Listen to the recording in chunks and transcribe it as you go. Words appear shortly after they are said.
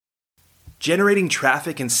Generating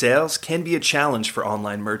traffic and sales can be a challenge for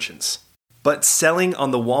online merchants. But selling on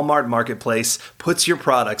the Walmart Marketplace puts your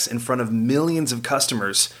products in front of millions of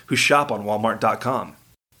customers who shop on Walmart.com.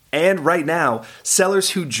 And right now, sellers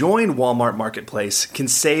who join Walmart Marketplace can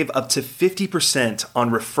save up to 50% on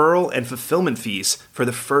referral and fulfillment fees for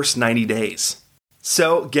the first 90 days.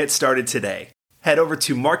 So get started today. Head over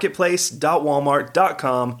to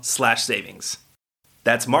marketplace.walmart.com/savings.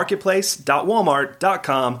 That's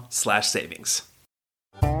marketplace.walmart.com/savings.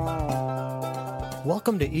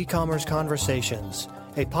 Welcome to E-Commerce Conversations,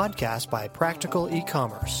 a podcast by Practical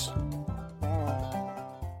E-Commerce.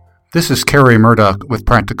 This is Kerry Murdoch with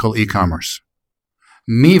Practical E-Commerce.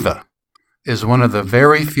 Miva is one of the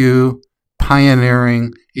very few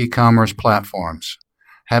pioneering e-commerce platforms,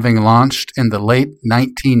 having launched in the late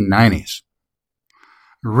 1990s.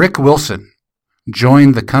 Rick Wilson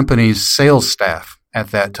joined the company's sales staff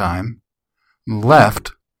at that time,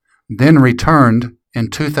 left, then returned in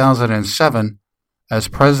 2007 as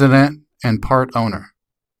president and part owner.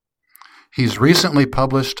 He's recently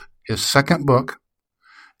published his second book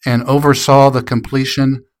and oversaw the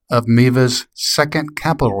completion of Miva's second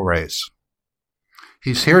capital raise.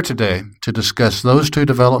 He's here today to discuss those two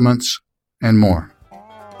developments and more.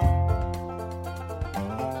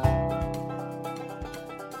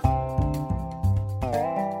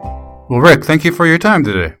 Well, Rick, thank you for your time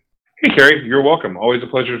today. Hey, Kerry, you're welcome. Always a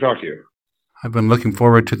pleasure to talk to you. I've been looking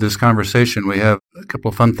forward to this conversation. We have a couple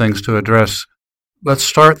of fun things to address. Let's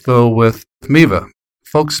start, though, with Miva.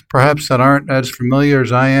 Folks perhaps that aren't as familiar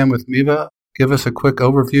as I am with Miva, give us a quick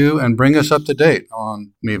overview and bring us up to date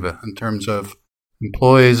on Miva in terms of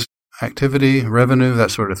employees, activity, revenue,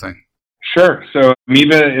 that sort of thing. Sure. So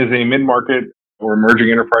Miva is a mid-market or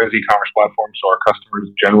emerging enterprise e-commerce platform. So our customers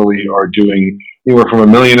generally are doing anywhere from $1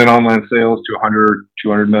 million in online sales to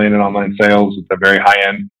 $200 million in online sales. It's a very high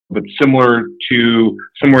end, but similar to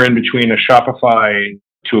somewhere in between a Shopify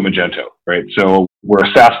to a Magento, right? So we're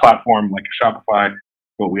a SaaS platform like a Shopify,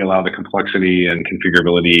 but we allow the complexity and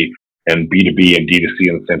configurability and B2B and D2C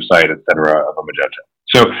on the same site, et cetera, of a Magento.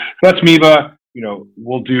 So that's Miva.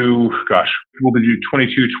 We'll do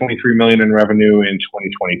 22, 23 million in revenue in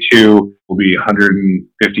 2022. We'll be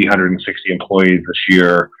 150, 160 employees this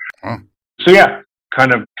year. Oh. So yeah,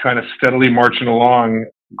 kind of steadily marching along,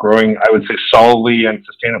 growing, I would say, solidly and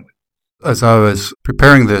sustainably. As I was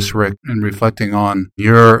preparing this, Rick, and reflecting on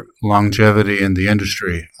your longevity in the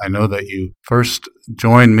industry, I know that you first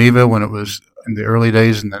joined Miva when it was in the early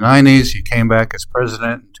days in the 90s. You came back as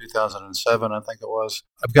president in 2007, I think it was.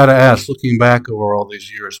 I've got to ask, looking back over all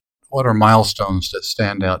these years, what are milestones that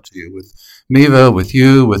stand out to you with Miva, with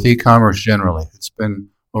you, with e-commerce generally? It's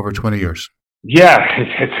been over 20 years. Yeah,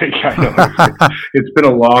 it's been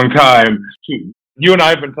a long time. You and I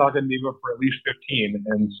have been talking Miva for at least 15,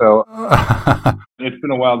 and so it's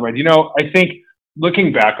been a wild ride. I think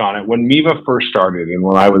looking back on it, when Miva first started and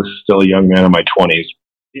when I was still a young man in my 20s,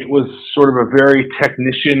 it was sort of a very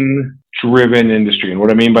technician-driven industry. And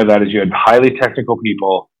what I mean by that is you had highly technical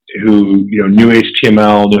people who knew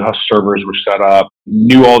HTML, knew how servers were set up,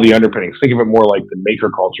 knew all the underpinnings. Think of it more like the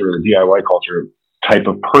maker culture or the DIY culture type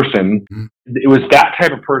of person. Mm-hmm. It was that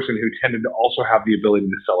type of person who tended to also have the ability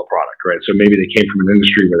to sell a product, right? So maybe they came from an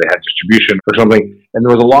industry where they had distribution or something. And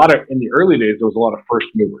there was in the early days, there was a lot of first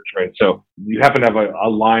movers, right? So you happen to have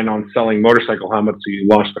a line on selling motorcycle helmets, so you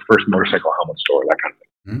launched the first motorcycle helmet store, that kind of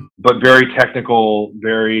thing. Mm-hmm. But very technical,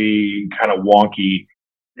 very kind of wonky.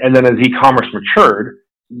 And then as e-commerce matured,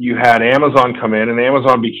 you had Amazon come in, and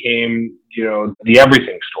Amazon became, the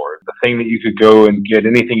everything store, the thing that you could go and get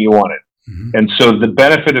anything you wanted. Mm-hmm. And so the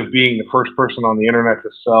benefit of being the first person on the internet to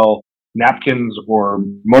sell napkins or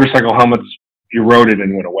motorcycle helmets eroded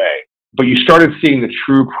and went away. But you started seeing the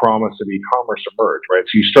true promise of e-commerce emerge, right?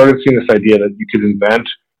 So you started seeing this idea that you could invent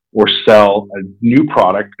or sell a new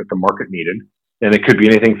product that the market needed. And it could be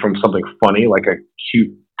anything from something funny, like a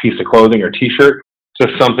cute piece of clothing or t-shirt,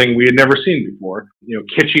 to something we had never seen before,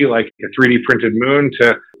 kitschy, like a 3D printed moon,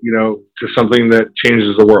 to something that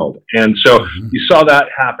changes the world. And so you saw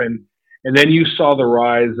that happen. And then you saw the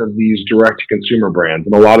rise of these direct-to-consumer brands.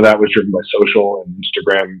 And a lot of that was driven by social and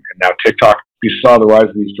Instagram and now TikTok. You saw the rise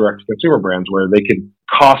of these direct-to-consumer brands where they could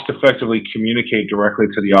cost-effectively communicate directly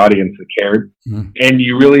to the audience that cared. Mm-hmm. And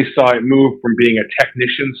you really saw it move from being a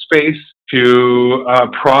technician space to a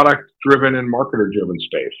product-driven and marketer-driven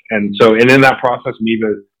space. And in that process,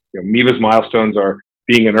 Miva's milestones are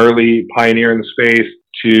being an early pioneer in the space,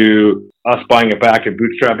 to us buying it back and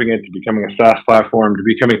bootstrapping it, to becoming a SaaS platform, to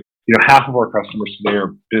becoming half of our customers today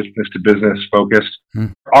are business to business focused.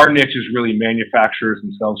 Mm. Our niche is really manufacturers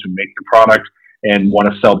themselves who make the product and want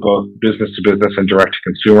to sell both business to business and direct to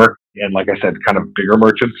consumer. and, like I said, kind of bigger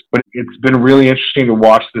merchants. But it's been really interesting to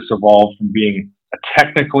watch this evolve from being a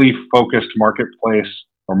technically focused marketplace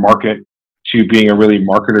or market to being a really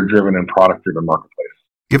marketer-driven and product-driven marketplace.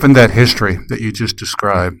 Given that history that you just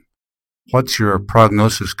described, what's your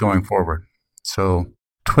prognosis going forward? So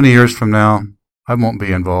 20 years from now, I won't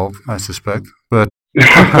be involved, I suspect, but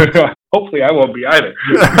hopefully I won't be either.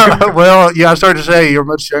 Well, yeah, I started to say you're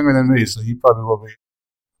much younger than me, so you probably will be.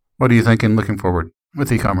 What are you thinking looking forward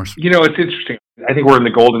with e-commerce? It's interesting. I think we're in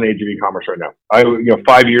the golden age of e-commerce right now.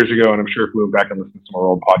 5 years ago, and I'm sure if we went back and listened to some of our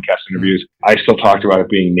old podcast interviews, I still talked about it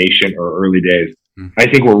being nascent or early days. I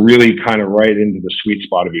think we're really kind of right into the sweet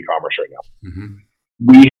spot of e-commerce right now.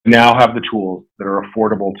 We now have the tools that are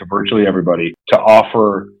affordable to virtually everybody to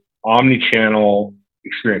offer omni-channel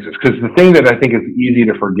experiences. Because the thing that I think is easy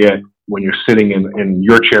to forget when you're sitting in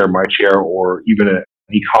your chair, my chair, or even an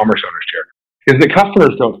e-commerce owner's chair, is that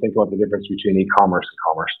customers don't think about the difference between e-commerce and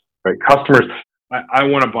commerce. Right? Customers, I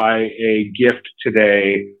want to buy a gift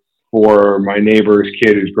today for my neighbor's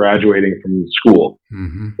kid who's graduating from school.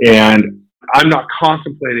 And I'm not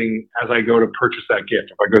contemplating as I go to purchase that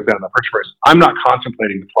gift. If I go down the purchase price, I'm not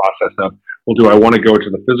contemplating the process of, well, do I want to go to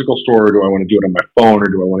the physical store, or do I want to do it on my phone, or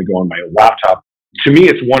do I want to go on my laptop? To me,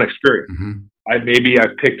 it's one experience. I've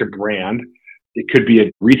picked a brand. It could be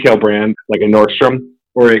a retail brand like a Nordstrom,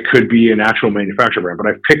 or it could be an actual manufacturer brand. But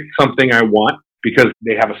I've picked something I want because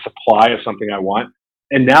they have a supply of something I want.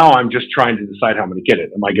 And now I'm just trying to decide how I'm going to get it.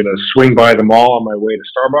 Am I going to swing by the mall on my way to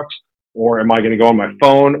Starbucks? Or am I going to go on my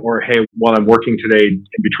phone? Or, hey, while I'm working today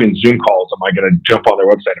in between Zoom calls, am I going to jump on their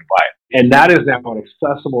website and buy it? And that is now an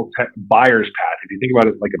accessible buyer's path. If you think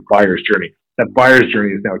about it like a buyer's journey, that buyer's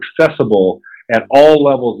journey is now accessible at all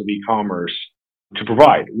levels of e-commerce to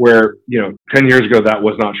provide, where, 10 years ago, that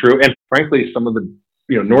was not true. And frankly, some of the,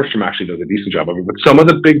 Nordstrom actually does a decent job of it, but some of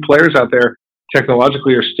the big players out there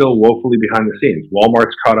technologically are still woefully behind the scenes.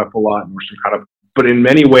 Walmart's caught up a lot, Nordstrom caught up. But in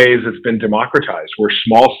many ways, it's been democratized, where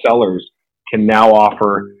small sellers can now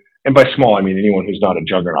offer, and by small, I mean anyone who's not a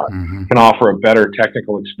juggernaut, can offer a better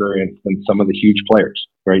technical experience than some of the huge players,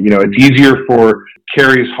 right? It's easier for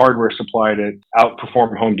Carrie's hardware supply to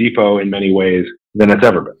outperform Home Depot in many ways than it's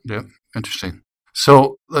ever been. Yeah, interesting.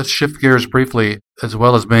 So let's shift gears briefly. As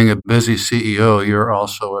well as being a busy CEO, you're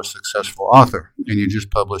also a successful author, and you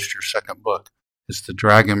just published your second book. It's the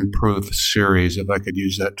Dragon Proof series, if I could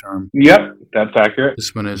use that term. Yep, that's accurate.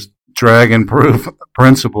 This one is Dragon Proof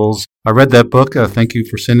Principles. I read that book. Thank you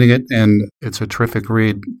for sending it, and it's a terrific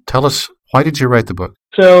read. Tell us, why did you write the book?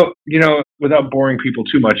 So, without boring people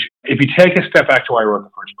too much, if you take a step back to why I wrote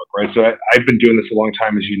the first book, right? So I've been doing this a long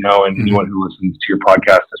time, as you know, and anyone who listens to your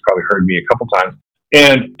podcast has probably heard me a couple times.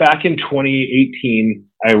 And back in 2018,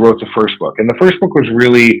 I wrote the first book. And the first book was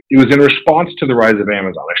it was in response to the rise of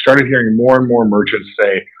Amazon. I started hearing more and more merchants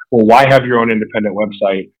say, well, why have your own independent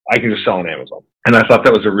website? I can just sell on Amazon. And I thought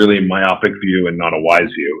that was a really myopic view and not a wise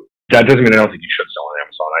view. That doesn't mean I don't think you should sell on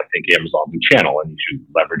Amazon. I think Amazon's a channel and you should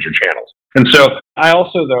leverage your channels. And so I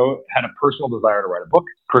also, though, had a personal desire to write a book,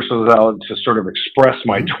 personal desire to sort of express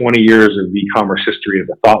my 20 years of e-commerce history as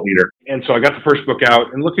a thought leader. And so I got the first book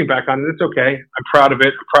out, and looking back on it, it's okay. I'm proud of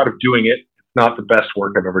it. I'm proud of doing it. It's not the best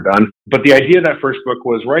work I've ever done. But the idea of that first book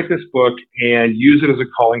was write this book and use it as a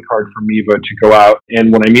calling card for Miva to go out.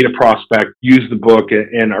 And when I meet a prospect, use the book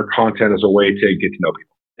and our content as a way to get to know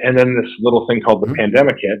people. And then this little thing called the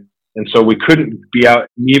pandemic hit. And so we couldn't be out.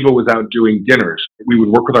 Miva was out doing dinners. We would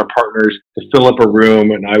work with our partners to fill up a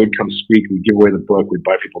room, and I would come speak. We'd give away the book. We'd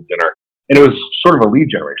buy people dinner. And it was sort of a lead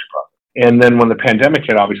generation process. And then when the pandemic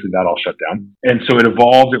hit, obviously that all shut down. And so it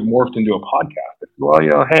evolved. It morphed into a podcast. I said, well,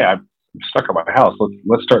 hey, I'm stuck at my house.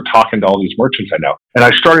 Let's start talking to all these merchants I know. And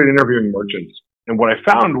I started interviewing merchants. And what I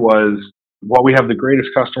found was, while we have the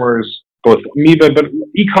greatest customers, both Miva, but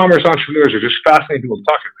e-commerce entrepreneurs are just fascinating people to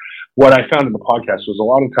talk to. What I found in the podcast was a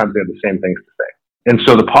lot of times they had the same things to say. And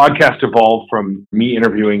so the podcast evolved from me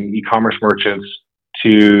interviewing e-commerce merchants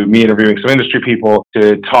to me interviewing some industry people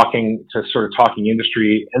to talking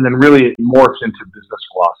industry, and then really it morphed into business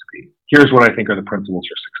philosophy. Here's what I think are the principles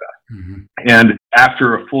for success. And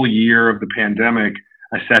after a full year of the pandemic,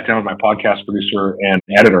 I sat down with my podcast producer and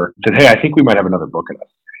editor and said, hey, I think we might have another book in this.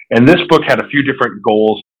 And this book had a few different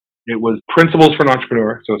goals. It was principles for an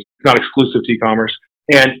entrepreneur, so it's not exclusive to e-commerce.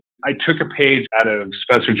 And I took a page out of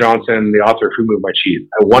Spencer Johnson, the author of Who Moved My Cheese.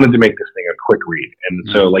 I wanted to make this thing a quick read.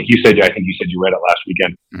 And so, like you said, I think you said you read it last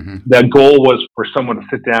weekend. That goal was for someone to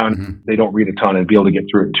sit down, they don't read a ton, and be able to get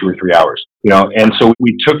through it in 2 or 3 hours. And so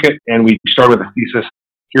we took it and we started with a thesis.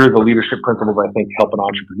 Here are the leadership principles I think help an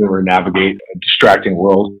entrepreneur navigate a distracting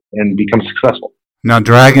world and become successful. Now,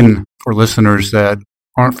 Dragon, for listeners that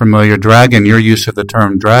aren't familiar, Dragon, your use of the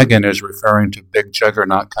term Dragon is referring to big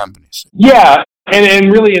juggernaut companies. Yeah.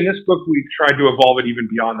 And really in this book, we tried to evolve it even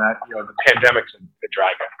beyond that. The pandemic's a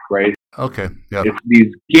dragon, right? Okay. Yeah. It's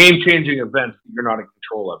these game-changing events that you're not in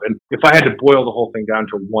control of. And if I had to boil the whole thing down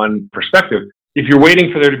to one perspective, if you're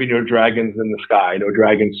waiting for there to be no dragons in the sky, no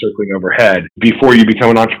dragons circling overhead, before you become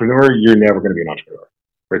an entrepreneur, you're never going to be an entrepreneur.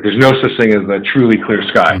 Right? There's no such thing as a truly clear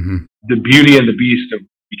sky. Mm-hmm. The beauty and the beast of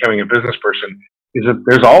becoming a business person is that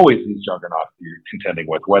there's always these juggernauts you're contending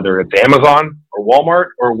with, whether it's Amazon or Walmart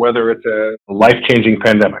or whether it's a life-changing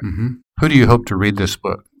pandemic. Mm-hmm. Who do you hope to read this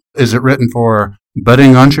book? Is it written for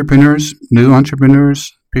budding entrepreneurs, new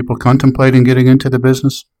entrepreneurs, people contemplating getting into the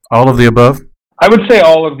business? All of the above? I would say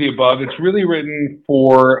all of the above. It's really written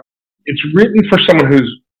for someone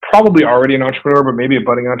who's probably already an entrepreneur, but maybe a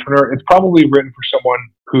budding entrepreneur. It's probably written for someone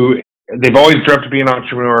who they've always dreamt to be an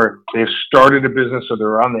entrepreneur. They've started a business, or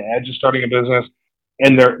they're on the edge of starting a business,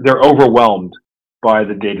 and they're overwhelmed by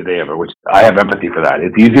the day-to-day of it, which I have empathy for that.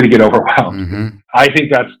 It's easy to get overwhelmed. Mm-hmm. I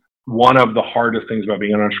think that's one of the hardest things about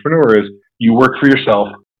being an entrepreneur is you work for yourself,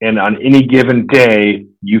 and on any given day,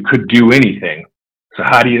 you could do anything. So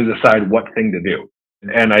how do you decide what thing to do?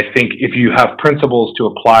 And I think if you have principles to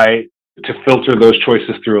apply to filter those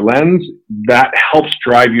choices through a lens, that helps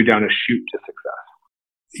drive you down a chute to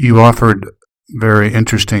success. You offered very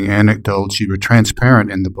interesting anecdotes. You were transparent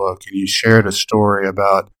in the book, and you shared a story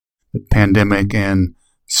about the pandemic and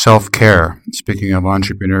self-care. Speaking of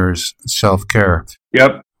entrepreneurs, self-care.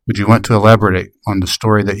 Yep. Would you want to elaborate on the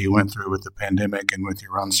story that you went through with the pandemic and with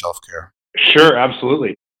your own self-care? Sure,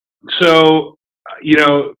 absolutely. So,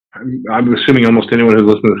 I'm assuming almost anyone who's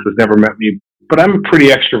listening to this has never met me, but I'm a pretty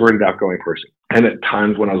extroverted, outgoing person. And at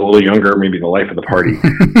times when I was a little younger, maybe the life of the party.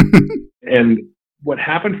 And what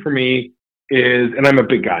happened for me is, and I'm a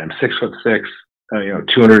big guy, I'm 6'6",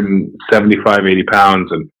 275, 80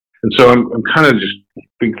 pounds. And so I'm kind of just a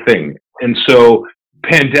big thing. And so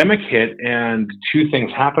pandemic hit and two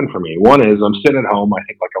things happened for me. One is I'm sitting at home, I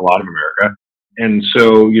think like a lot of America. And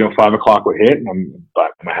so, 5 o'clock would hit and I'm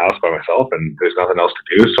back in my house by myself and there's nothing else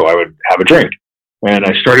to do. So I would have a drink. And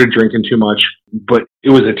I started drinking too much, but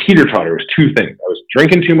it was a teeter-totter. It was two things. I was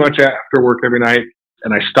drinking too much after work every night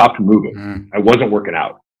and I stopped moving. I wasn't working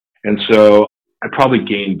out. And so I probably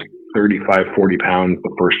gained 35, 40 pounds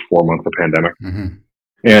the first 4 months of the pandemic. Mm-hmm.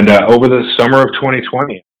 And over the summer of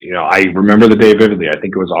 2020, I remember the day vividly. I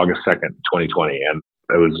think it was August 2nd, 2020. And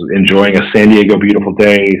I was enjoying a San Diego beautiful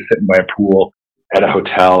day, sitting by a pool at a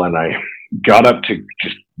hotel. And I got up to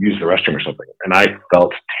just use the restroom or something. And I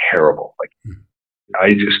felt terrible. I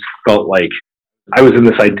just felt like I was in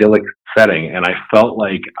this idyllic setting. And I felt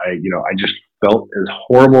like I just felt as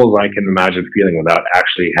horrible as I can imagine feeling without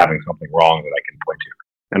actually having something wrong that I can point to.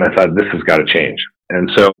 And I thought, this has got to change.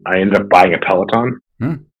 And so I ended up buying a Peloton.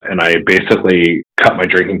 And I basically cut my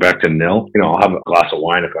drinking back to nil. I'll have a glass of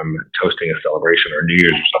wine if I'm toasting a celebration or New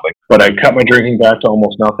Year's or something. But I cut my drinking back to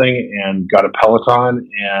almost nothing and got a Peloton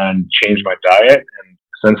and changed my diet. And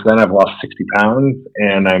since then, I've lost 60 pounds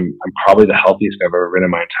and I'm probably the healthiest I've ever been in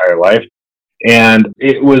my entire life. And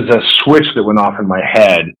it was a switch that went off in my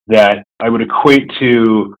head that I would equate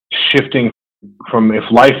to shifting from, if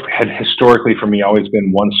life had historically for me always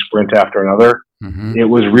been one sprint after another, it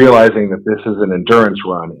was realizing that this is an endurance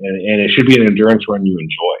run and it should be an endurance run you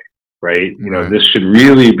enjoy, right? This should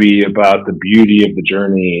really be about the beauty of the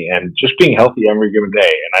journey and just being healthy every given day.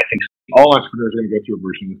 And I think all entrepreneurs are going to go through a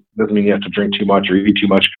version. Doesn't mean you have to drink too much or eat too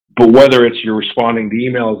much, but whether it's you're responding to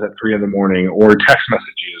emails at 3 a.m. or text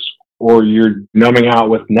messages, or you're numbing out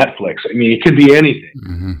with Netflix. I mean, it could be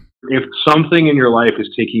anything. If something in your life is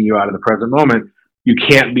taking you out of the present moment, you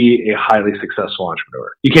can't be a highly successful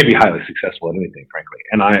entrepreneur. You can't be highly successful at anything, frankly.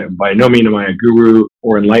 And I, by no means am I a guru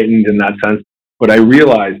or enlightened in that sense, but I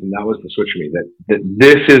realized, and that was the switch for me, that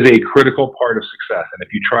this is a critical part of success. And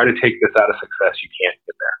if you try to take this out of success, you can't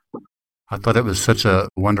get there. I thought it was such a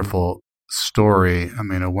wonderful story.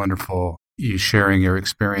 You sharing your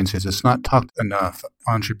experiences. It's not talked enough.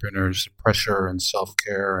 Entrepreneurs, pressure and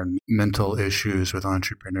self-care and mental issues with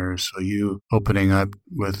entrepreneurs. So you opening up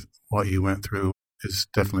with what you went through is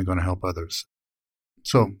definitely going to help others.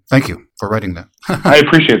 So thank you for writing that. I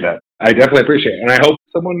appreciate that. I definitely appreciate it. And I hope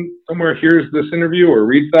someone somewhere hears this interview or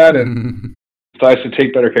reads that and decides to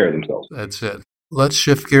take better care of themselves. That's it. Let's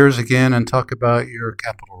shift gears again and talk about your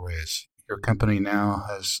capital raise. Your company now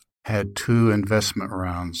has had 2 investment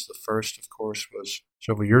rounds. The first, of course, was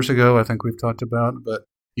several years ago, I think we've talked about, but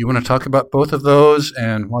you want to talk about both of those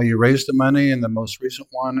and why you raised the money and the most recent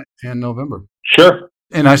one in November? Sure.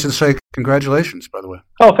 And I should say congratulations, by the way.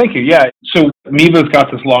 Oh, thank you. Yeah. So Miva's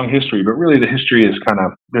got this long history, but really the history is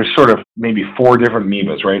there's sort of maybe 4 different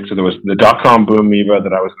Mivas, right? So there was the dot-com boom Miva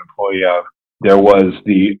that I was an employee of. There was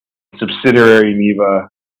the subsidiary Miva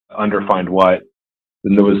under Find What.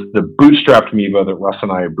 Then there was the bootstrapped Miva that Russ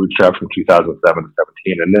and I bootstrapped from 2007 to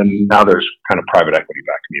 17. And then now there's kind of private equity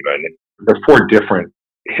backed Miva. And there are 4 different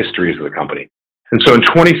histories of the company. And so in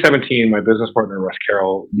 2017, my business partner, Russ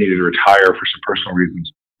Carroll, needed to retire for some personal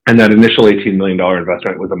reasons. And that initial $18 million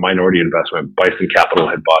investment was a minority investment. Bison Capital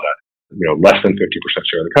had bought less than 50%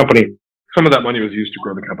 share of the company. Some of that money was used to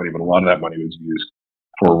grow the company, but a lot of that money was used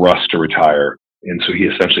for Russ to retire. And so he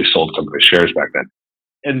essentially sold some of his shares back then.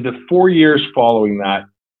 And the 4 years following that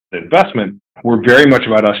investment were very much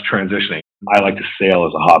about us transitioning. I like to sail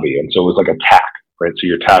as a hobby. And so it was like a tack, right? So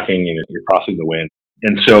you're tacking and you're crossing the wind.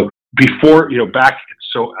 And so before,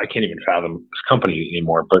 so I can't even fathom this company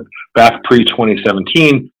anymore, but back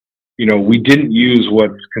pre-2017, we didn't use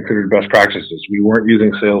what's considered best practices. We weren't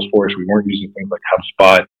using Salesforce. We weren't using things like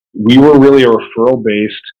HubSpot. We were really a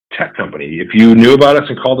referral-based tech company. If you knew about us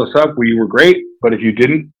and called us up, we were great. But if you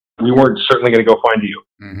didn't, we weren't certainly going to go find you.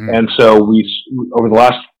 Mm-hmm. And so we, over the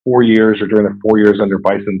last 4 years, or during the 4 years under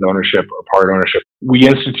Bison's ownership or part ownership, we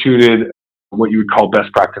instituted what you would call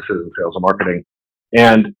best practices in sales and marketing.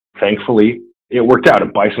 And thankfully, it worked out.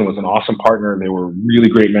 And Bison was an awesome partner. They were really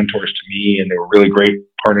great mentors to me, and they were really great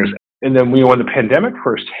partners. And then when the pandemic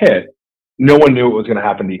first hit, no one knew what was going to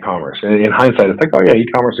happen to e-commerce. And in hindsight, it's like, oh yeah,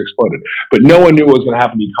 e-commerce exploded. But no one knew what was going to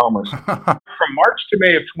happen to e-commerce. From March to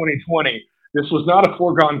May of 2020, this was not a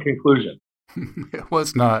foregone conclusion. It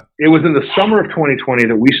was not. It was in the summer of 2020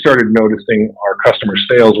 that we started noticing our customer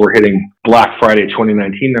sales were hitting Black Friday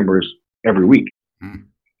 2019 numbers every week. Mm.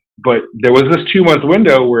 But there was this 2-month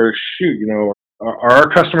window where, are our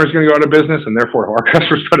customers going to go out of business? And therefore, if our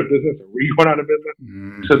customers go out of business, are we going out of business?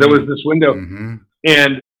 Mm-hmm. So there was this window. Mm-hmm.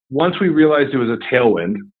 And once we realized it was a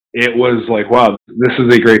tailwind, it was like, wow, this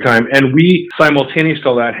is a great time. And we, simultaneous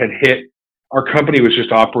to that, our company was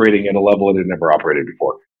just operating at a level it had never operated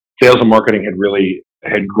before. Sales and marketing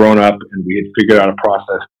had grown up, and we had figured out a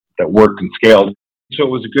process that worked and scaled. So it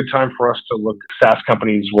was a good time for us to look. SaaS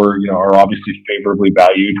companies are obviously favorably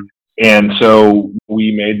valued. And so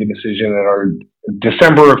we made the decision at our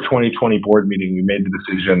December of 2020 board meeting, we made the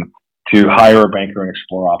decision to hire a banker and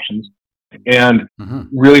explore options and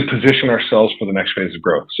really position ourselves for the next phase of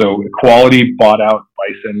growth. So Equality bought out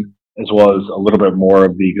Bison, as well as a little bit more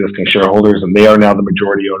of the existing shareholders, and they are now the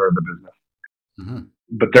majority owner of the business. Mm-hmm.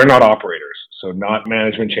 But they're not operators, so not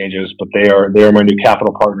management changes, but they are my new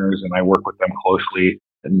capital partners, and I work with them closely,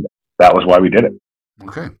 and that was why we did it.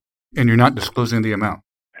 Okay. And you're not disclosing the amount?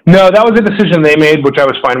 No, that was a decision they made, which I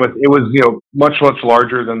was fine with. It was, much, much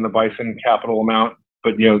larger than the Bison capital amount,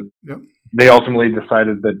 but, They ultimately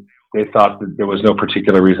decided that they thought that there was no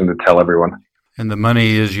particular reason to tell everyone. And the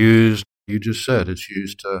money is used, you just said, it's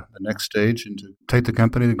used to the next stage and to take the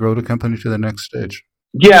company, to grow the company to the next stage.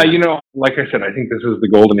 Yeah, like I said, I think this is the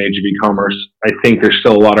golden age of e-commerce. I think there's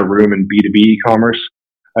still a lot of room in B2B e-commerce.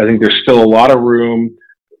 I think there's still a lot of room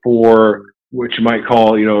for what you might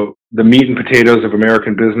call, the meat and potatoes of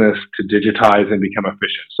American business to digitize and become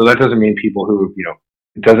efficient. So that doesn't mean people who've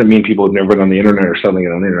never been on the internet or selling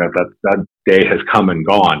it on the internet. That day has come and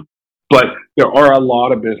gone. But there are a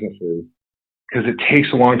lot of businesses, because it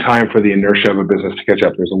takes a long time for the inertia of a business to catch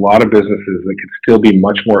up. There's a lot of businesses that could still be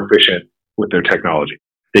much more efficient with their technology.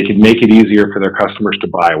 They could make it easier for their customers to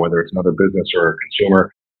buy, whether it's another business or a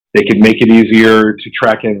consumer. They could make it easier to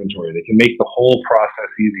track inventory. They can make the whole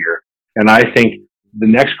process easier. And I think the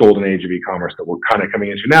next golden age of e-commerce that we're kind of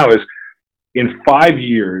coming into now is, in 5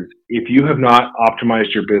 years, if you have not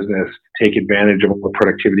optimized your business to take advantage of all the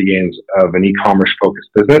productivity gains of an e-commerce focused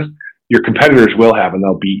business, your competitors will have, and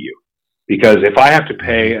they'll beat you. Because if I have to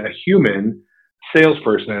pay a human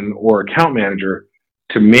salesperson or account manager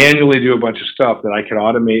to manually do a bunch of stuff that I can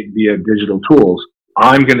automate via digital tools,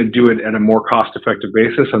 I'm going to do it at a more cost-effective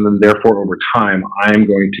basis, and then therefore over time, I'm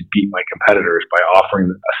going to beat my competitors by offering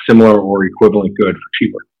a similar or equivalent good for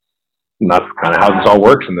cheaper. And that's kind of how this all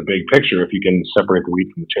works in the big picture, if you can separate the wheat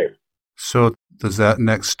from the chaff. So does that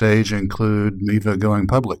next stage include Miva going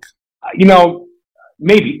public?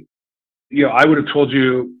 Maybe. I would have told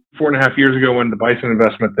you 4.5 years ago when the Bison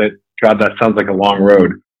investment that, God, that sounds like a long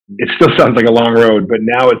road. It still sounds like a long road, but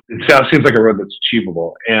now it seems like a road that's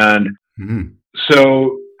achievable. And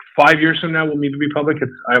so 5 years from now, will Miva be public?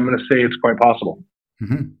 I'm going to say it's quite possible.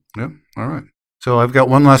 Mm-hmm. Yep. All right. So I've got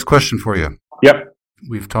one last question for you. Yep.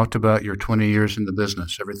 We've talked about your 20 years in the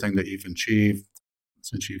business, everything that you've achieved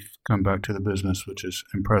since you've come back to the business, which is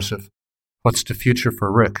impressive. What's the future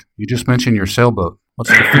for Rick? You just mentioned your sailboat. What's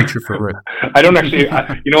the future for Rick? I don't actually,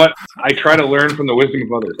 you know what? I try to learn from the wisdom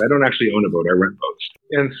of others. I don't actually own a boat. I rent boats.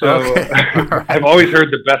 And so Okay. I've always heard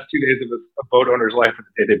the best 2 days of a boat owner's life are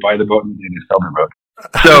the day they buy the boat and the day they sell their boat.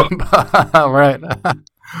 So, right.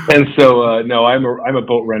 and so, no, I'm a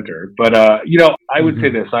boat renter. But, I would say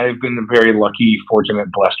this. I've been a very lucky, fortunate,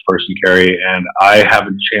 blessed person, Kerry, and I have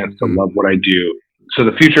a chance to love what I do. So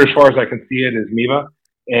the future, as far as I can see it, is Miva.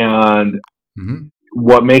 And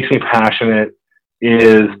what makes me passionate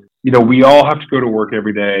is, we all have to go to work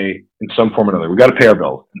every day in some form or another. We got to pay our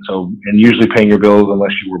bills. And usually paying your bills,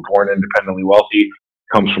 unless you were born independently wealthy,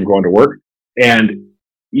 comes from going to work. And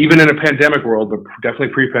even in a pandemic world, but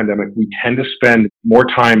definitely pre-pandemic, we tend to spend more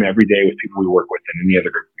time every day with people we work with than any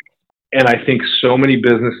other group of people. And I think so many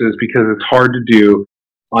businesses, because it's hard to do,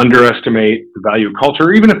 underestimate the value of culture.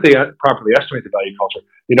 Or even if they properly estimate the value of culture,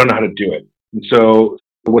 they don't know how to do it. And so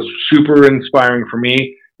what's super inspiring for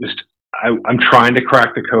me is I'm trying to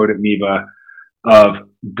crack the code at Miva of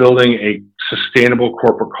building a sustainable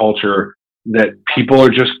corporate culture that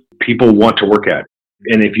people want to work at.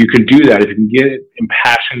 And if you can do that, if you can get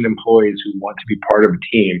impassioned employees who want to be part of a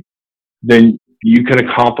team, then you can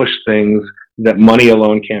accomplish things that money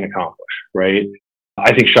alone can't accomplish, right?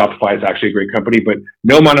 I think Shopify is actually a great company, but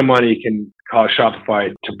no amount of money can cause Shopify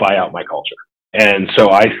to buy out my culture. And so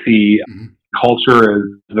I see culture as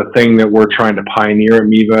the thing that we're trying to pioneer at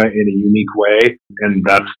Miva in a unique way. And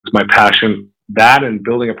that's my passion. That and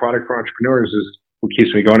building a product for entrepreneurs is what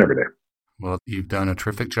keeps me going every day. Well, you've done a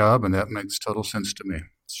terrific job, and that makes total sense to me.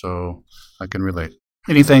 So I can relate.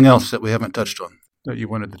 Anything else that we haven't touched on that you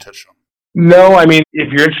wanted to touch on? No, I mean,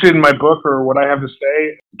 if you're interested in my book or what I have to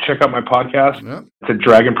say, check out my podcast. Yeah. It's at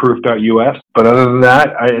dragonproof.us. But other than that,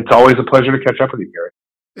 it's always a pleasure to catch up with you, Gary.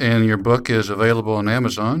 And your book is available on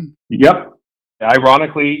Amazon. Yep.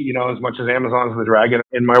 Ironically, as much as Amazon's the dragon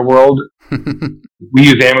in my world, we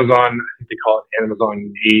use Amazon, I think they call it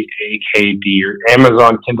Amazon AKD or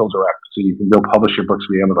Amazon Kindle Direct. So you can go publish your books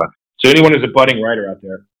via Amazon. So anyone who's a budding writer out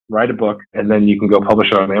there, write a book and then you can go publish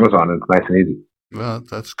it on Amazon. And it's nice and easy. Well,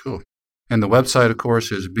 that's cool. And the website, of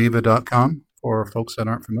course, is miva.com for folks that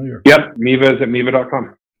aren't familiar. Yep. Miva is at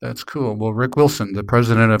miva.com. That's cool. Well, Rick Wilson, the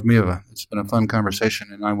president of Miva, it's been a fun conversation,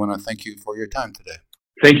 and I want to thank you for your time today.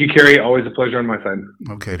 Thank you, Kerry. Always a pleasure on my side.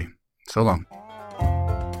 Okay. So long.